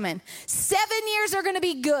 years coming. 7 years are going to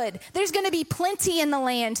be good. There's going to be plenty in the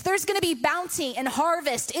land. There's going to be bounty and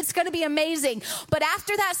harvest. It's going to be amazing. But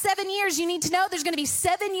after that 7 years, you need to know there's going to be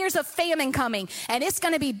 7 years of famine coming, and it's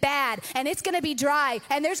going to be bad, and it's going to be dry,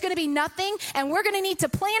 and there's going to be nothing, and we're going to need to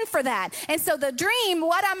plan for that. And so the dream,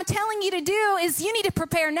 what I'm telling you to do is you need to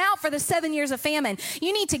prepare now for the 7 years of famine.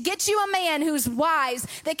 You need to get you a man who's wise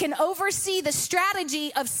that can oversee the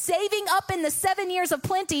strategy of saving up in the 7 years of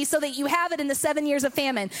plenty so that you have it in the 7 years of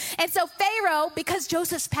famine. And so Pharaoh, because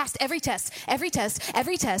Joseph's passed every test,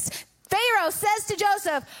 Pharaoh says to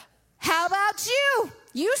Joseph, how about you?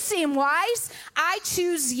 You seem wise. I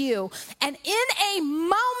choose you. And in a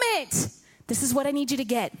moment, this is what I need you to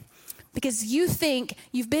get. Because you think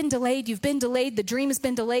you've been delayed, the dream has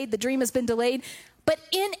been delayed. But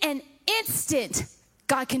in an instant,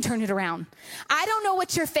 God can turn it around. I don't know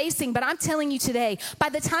what you're facing, but I'm telling you today, by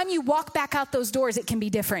the time you walk back out those doors, it can be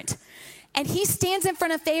different. And he stands in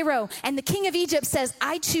front of Pharaoh, and the king of Egypt says,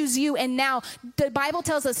 I choose you. And now the Bible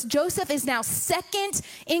tells us Joseph is now second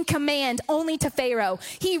in command only to Pharaoh.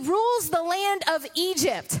 He rules the land of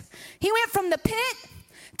Egypt. He went from the pit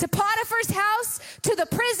to Potiphar's house to the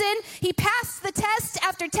prison. He passed the test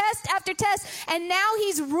after test after test, and now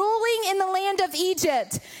he's ruling in the land of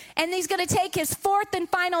Egypt. And he's going to take his fourth and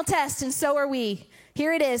final test, and so are we.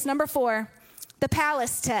 Here it is, number 4, the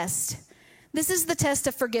palace test. This is the test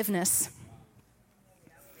of forgiveness.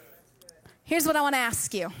 Here's what I want to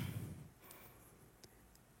ask you.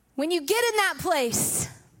 When you get in that place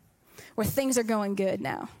where things are going good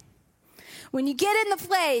now, when you get in the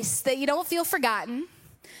place that you don't feel forgotten,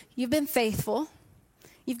 you've been faithful,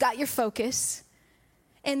 you've got your focus,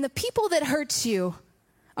 and the people that hurt you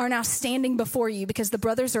are now standing before you because the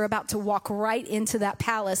brothers are about to walk right into that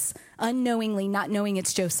palace unknowingly, not knowing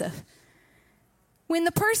it's Joseph. When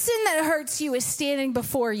the person that hurts you is standing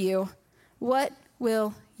before you, what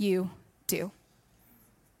will you do?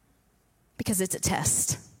 Because it's a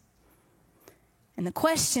test. And the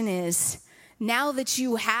question is, now that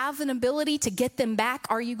you have an ability to get them back,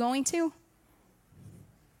 are you going to?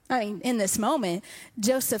 I mean, in this moment,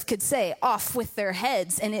 Joseph could say, off with their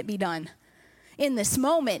heads, and it be done. In this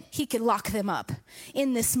moment, he could lock them up.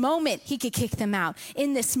 In this moment, he could kick them out.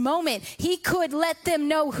 In this moment, he could let them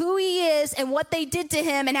know who he is and what they did to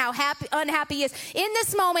him and how unhappy he is. In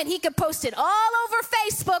this moment, he could post it all over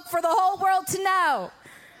Facebook for the whole world to know.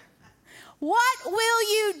 What will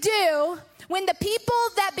you do when the people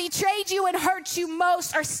that betrayed you and hurt you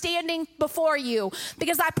most are standing before you?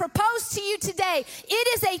 Because I propose to you today, it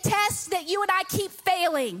is a test that you and I keep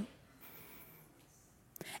failing.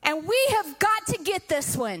 And we have got to get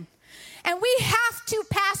this one. And we have to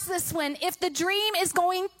pass this one if the dream is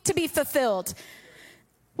going to be fulfilled.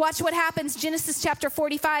 Watch what happens. Genesis chapter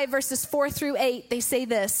 45, verses 4 through 8. They say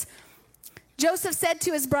this. Joseph said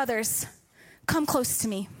to his brothers, come close to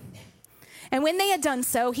me. And when they had done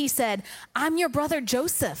so, he said, I'm your brother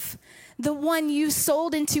Joseph, the one you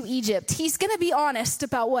sold into Egypt. He's going to be honest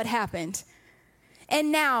about what happened.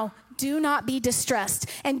 And now, do not be distressed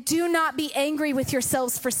and do not be angry with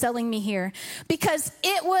yourselves for selling me here, because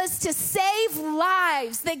it was to save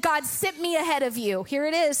lives that God sent me ahead of you. Here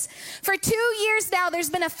it is. For 2 years now, there's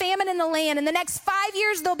been a famine in the land. In the next 5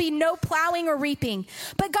 years, there'll be no plowing or reaping.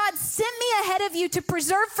 But God sent me ahead of you to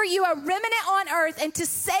preserve for you a remnant on earth and to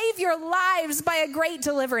save your lives by a great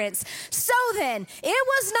deliverance. So then, it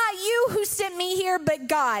was not you who sent me here, but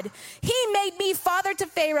God. He made me father to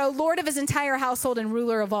Pharaoh, lord of his entire household and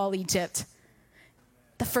ruler of all Egypt.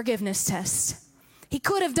 The forgiveness test. He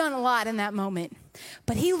could have done a lot in that moment,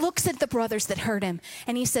 but he looks at the brothers that hurt him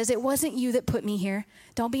and he says, it wasn't you that put me here.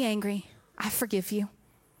 Don't be angry. I forgive you.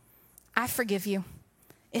 I forgive you.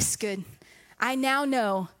 It's good. I now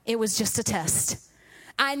know it was just a test.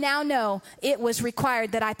 I now know it was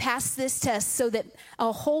required that I pass this test so that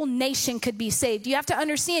a whole nation could be saved. You have to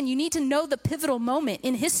understand, you need to know the pivotal moment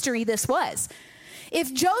in history this was.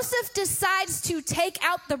 If Joseph decides to take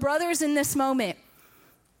out the brothers in this moment,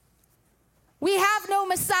 we have no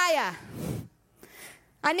Messiah.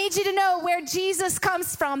 I need you to know where Jesus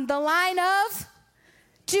comes from. The line of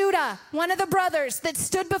Judah, one of the brothers that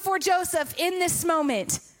stood before Joseph in this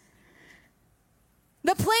moment.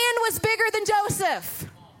 The plan was bigger than Joseph.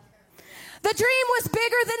 The dream was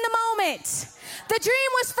bigger than the moment. The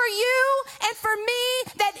dream was for you and for me,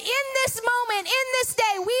 that in this moment, in this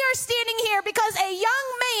day, we are standing here because a young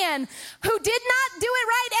man who did not do it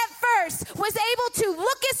right at first was able to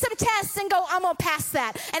look at some tests and go, I'm going to pass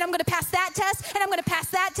that, and I'm going to pass that test, and I'm going to pass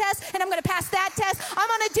that test, and I'm going to pass that test. I'm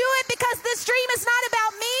going to do it because this dream is not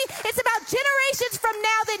about me. It's about generations from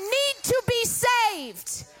now that need to be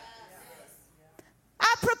saved.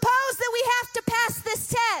 I propose that we have to pass this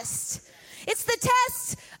test. It's the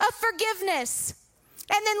test of forgiveness.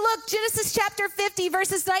 And then look, Genesis chapter 50,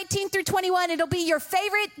 verses 19 through 21. It'll be your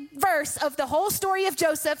favorite verse of the whole story of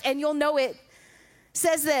Joseph, and you'll know it.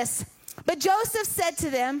 Says this, but Joseph said to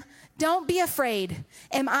them, don't be afraid.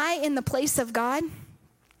 Am I in the place of God?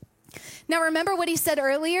 Now remember what he said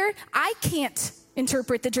earlier? I can't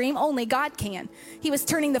interpret the dream, only God can. He was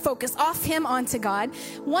turning the focus off him onto God.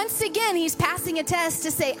 Once again, he's passing a test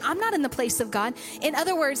to say, I'm not in the place of God. In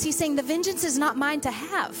other words, he's saying the vengeance is not mine to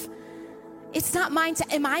have. It's not mine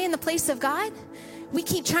to, am I in the place of God? We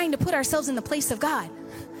keep trying to put ourselves in the place of God.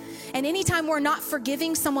 And anytime we're not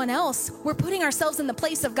forgiving someone else, we're putting ourselves in the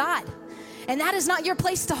place of God. And that is not your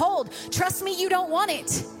place to hold. Trust me, you don't want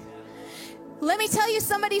it. Let me tell you,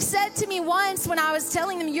 somebody said to me once when I was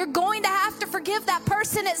telling them, you're going to have to forgive that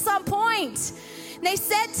person at some point. And they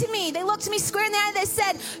said to me, they looked me square in the eye, and they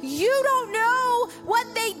said, you don't know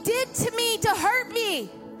what they did to me to hurt me.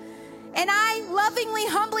 And I lovingly,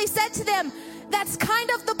 humbly said to them, that's kind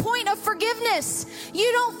of the point of forgiveness. You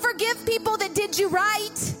don't forgive people that did you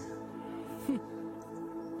right.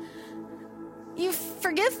 You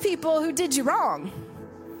forgive people who did you wrong,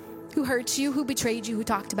 who hurt you, who betrayed you, who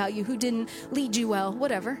talked about you, who didn't lead you well,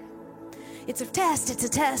 whatever. It's a test, it's a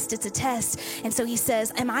test, it's a test. And so he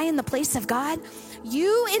says, am I in the place of God?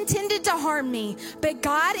 You intended to harm me, but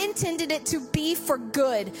God intended it to be for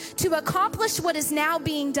good, to accomplish what is now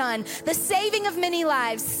being done, the saving of many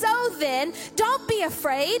lives. So then, don't be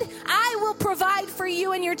afraid. I will provide for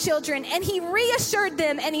you and your children. And he reassured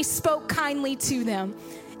them, and he spoke kindly to them.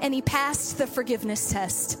 And he passed the forgiveness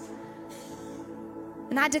test.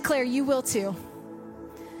 And I declare you will too.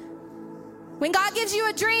 When God gives you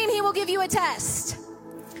a dream, he will give you a test.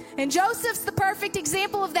 And Joseph's the perfect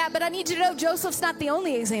example of that, but I need you to know Joseph's not the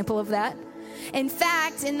only example of that. In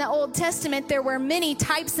fact, in the Old Testament, there were many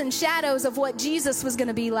types and shadows of what Jesus was going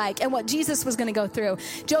to be like and what Jesus was going to go through.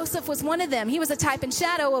 Joseph was one of them. He was a type and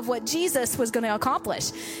shadow of what Jesus was going to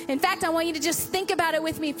accomplish. In fact, I want you to just think about it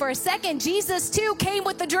with me for a second. Jesus, too, came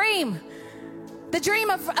with the dream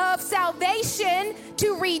of salvation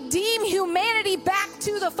to redeem humanity back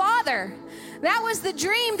to the Father. That was the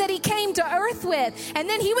dream that he came to earth with. And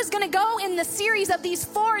then he was going to go in the series of these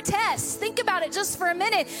 4 tests. Think about it just for a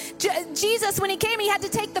minute. Jesus, when he came, he had to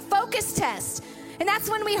take the focus test. And that's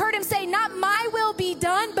when we heard him say, not my will be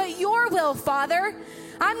done, but your will, Father.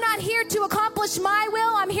 I'm not here to accomplish my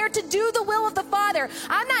will. I'm here to do the will of the Father.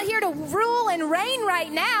 I'm not here to rule and reign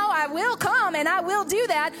right now. I will come and I will do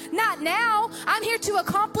that. Not now. I'm here to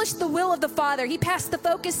accomplish the will of the Father. He passed the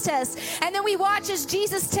focus test. And then we watch as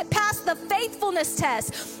Jesus passed the faithfulness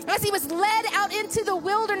test. As he was led out into the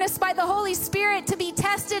wilderness by the Holy Spirit to be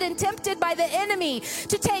tested and tempted by the enemy,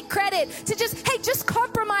 to take credit, to just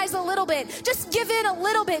compromise a little bit. Just give in a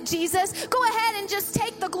little bit, Jesus. Go ahead and just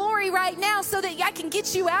take the glory right now so that I can get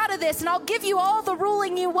you out of this and I'll give you all the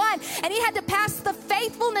ruling you want. And he had to pass the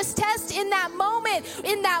faithfulness test in that moment,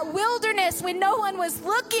 in that wilderness when no one was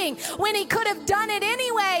looking, when he could have done it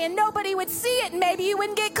anyway and nobody would see it and maybe he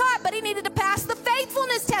wouldn't get caught, but he needed to pass the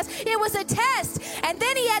faithfulness test. It was a test. And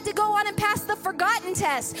then he had to go on and pass the forgotten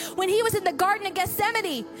test when he was in the Garden of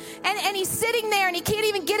Gethsemane and he's sitting there and he can't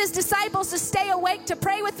even get his disciples to stay awake to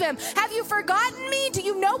pray with him. Have you forgotten me? Do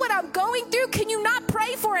you know what I'm going through? Can you not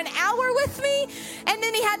pray for an hour with me? And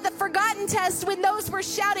then he had the forgotten test when those were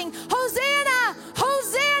shouting, Hosanna,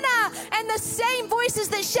 Hosanna. And the same voices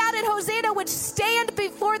that shouted Hosanna would stand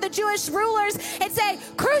before the Jewish rulers and say,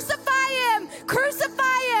 crucify him,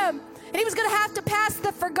 crucify him. And he was going to have to pass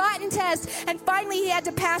the forgotten test. And finally, he had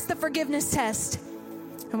to pass the forgiveness test.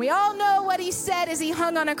 And we all know what he said as he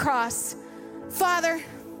hung on a cross. Father,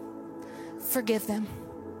 forgive them,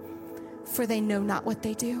 for they know not what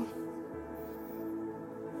they do.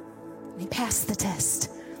 He passed the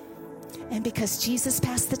test. And because Jesus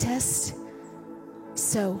passed the test,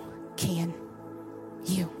 so can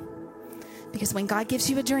you. Because when God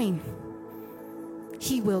gives you a dream,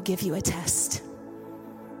 he will give you a test.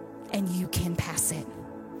 And you can pass it.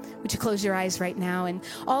 Would you close your eyes right now? And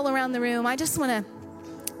all around the room, I just want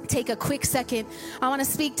to take a quick second. I want to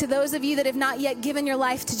speak to those of you that have not yet given your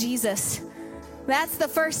life to Jesus. That's the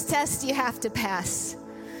first test you have to pass.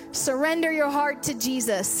 Surrender your heart to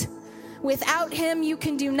Jesus. Without him, you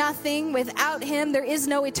can do nothing. Without him, there is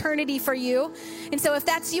no eternity for you. And so if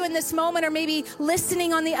that's you in this moment, or maybe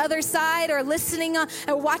listening on the other side, or listening or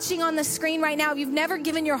watching on the screen right now, you've never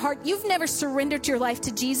given your heart, you've never surrendered your life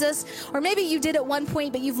to Jesus, or maybe you did at one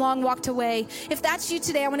point, but you've long walked away. If that's you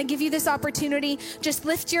today, I want to give you this opportunity. Just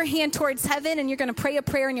lift your hand towards heaven, and you're going to pray a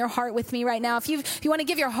prayer in your heart with me right now. If you want to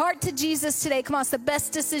give your heart to Jesus today, come on, it's the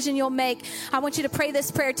best decision you'll make. I want you to pray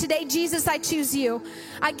this prayer. Today, Jesus, I choose you.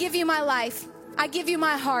 I give you my life. I give you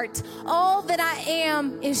my heart. All that I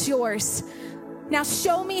am is yours. Now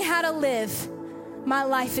show me how to live. My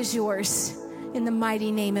life is yours. In the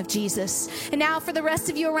mighty name of Jesus. And now for the rest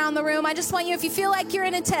of you around the room, I just want you, if you feel like you're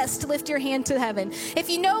in a test, to lift your hand to heaven. If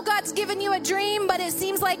you know God's given you a dream, but it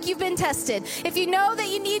seems like you've been tested. If you know that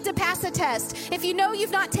you need to pass a test. If you know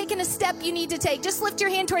you've not taken a step you need to take, just lift your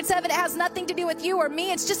hand towards heaven. It has nothing to do with you or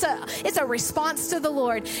me. It's just it's a response to the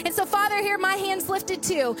Lord. And so Father, here my hand's lifted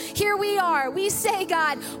too. Here we are. We say,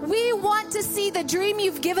 God, we want to see the dream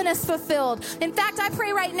you've given us fulfilled. In fact, I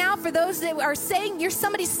pray right now for those that are saying,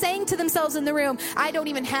 somebody's saying to themselves in the room, room, I don't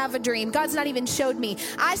even have a dream. God's not even showed me.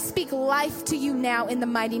 I speak life to you now in the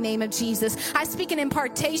mighty name of Jesus. I speak an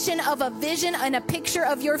impartation of a vision and a picture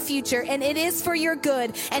of your future, and it is for your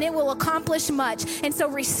good, and it will accomplish much. And so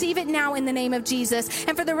receive it now in the name of Jesus.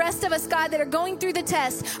 And for the rest of us, God, that are going through the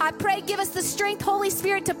test, I pray, give us the strength, Holy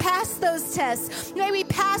Spirit, to pass those tests. May we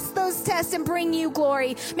pass those tests and bring you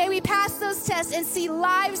glory. May we pass those tests and see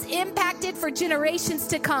lives impacted for generations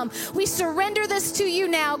to come. We surrender this to you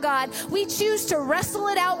now, God. We choose to wrestle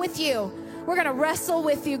it out with you. We're going to wrestle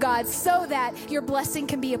with you, God, so that your blessing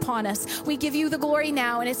can be upon us. We give you the glory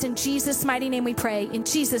now, and it's in Jesus' mighty name we pray. In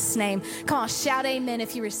Jesus' name. Come on, shout amen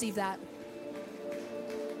if you receive that.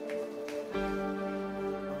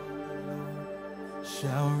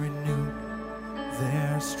 Shall renew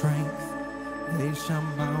their strength. They shall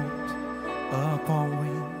mount up on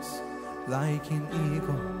wings like an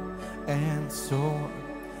eagle and soar.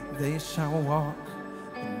 They shall walk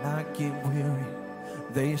and not get weary.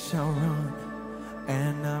 They shall run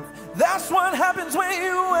and not. That's what happens when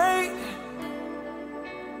you wait.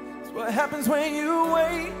 That's what happens when you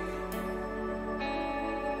wait.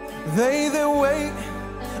 They that wait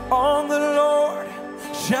on the Lord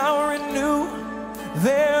shall renew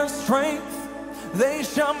their strength. They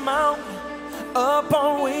shall mount up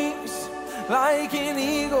on wings like an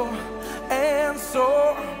eagle and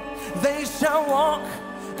soar. They shall walk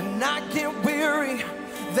and not get weary.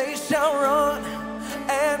 They shall run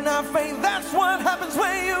and not faint. That's what happens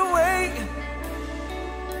when you wait.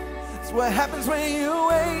 That's what happens when you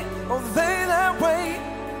wait. Oh, they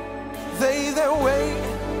that wait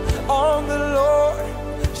on the Lord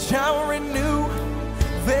shall renew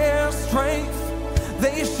their strength.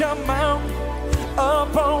 They shall mount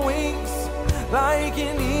up on wings like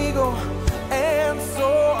an eagle and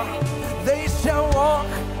soar. They shall walk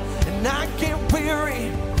and not get weary.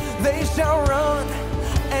 They shall run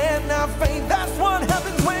and not faint. That's what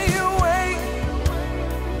happens when you wait.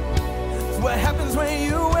 That's what happens when you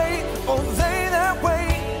wait. Oh, they that wait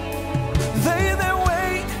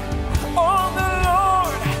on the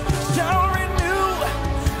Lord shall renew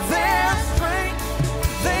their strength.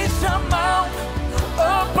 They shall mount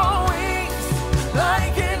up on wings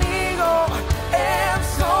like an eagle and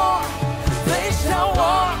soar. They shall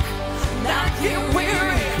walk, not get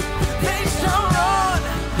weary. They shall run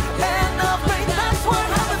and not faint. That's what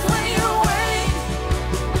happens when you wait.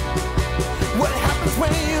 What happens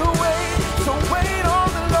when you wait? So wait on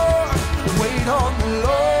the Lord. Wait on the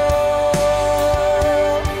Lord.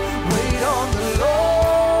 Wait on the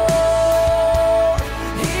Lord.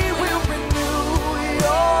 He will renew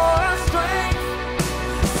your strength.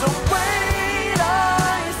 So wait,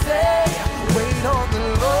 I say, wait on the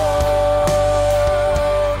Lord.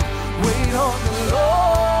 Wait on the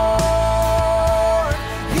Lord.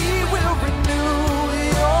 He will renew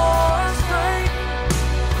your strength.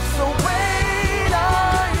 So wait,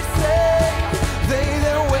 I say, they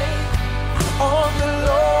that wait on the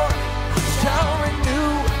Lord shall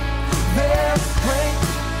renew their strength.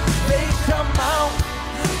 They shall mount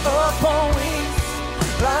up on wings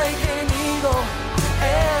like an eagle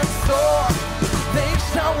and soar. They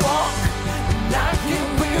shall walk and not get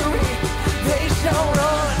weary. They shall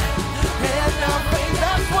run and not faint.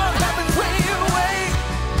 That's what happens when you wait.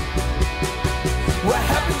 What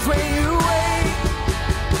happens when you wait?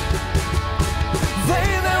 They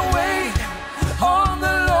that wait on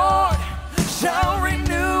the Lord shall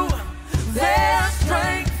renew their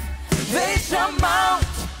strength. They shall mount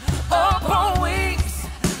up on wings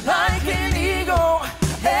like an eagle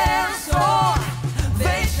and soar.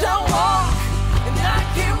 They shall walk and not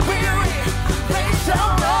get weary. They shall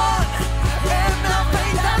run and not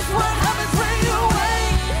faint. That's what happens when you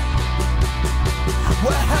wait.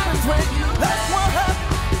 What happens when you? That's what happens.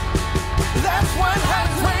 That's what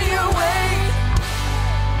happens when you wait.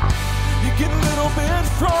 You get a little bit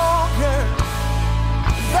stronger.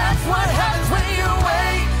 That's what happens when you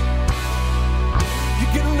wait. You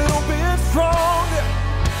get a little bit stronger.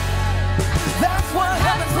 That's what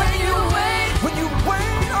happens when you wait. When you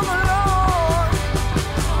wait on the Lord.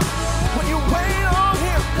 When you wait on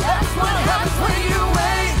Him. That's what happens when you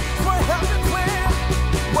wait. What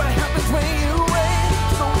happens when you wait.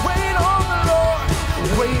 So wait on the Lord.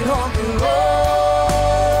 Wait on the Lord.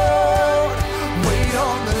 Wait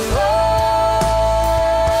on the Lord.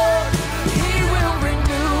 He will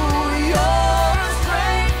renew your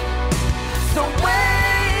strength. So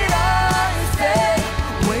wait, I say,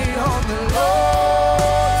 wait on the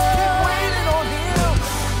Lord.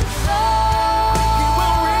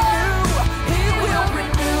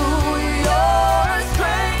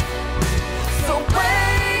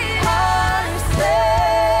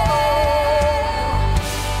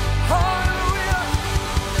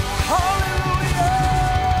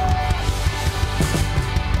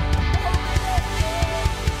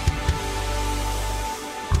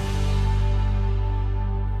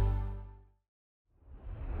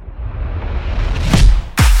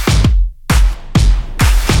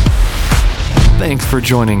 Thanks for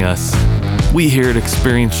joining us. We here at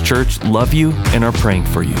Experience Church love you and are praying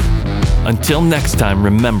for you. Until next time,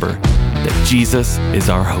 remember that Jesus is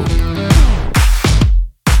our hope.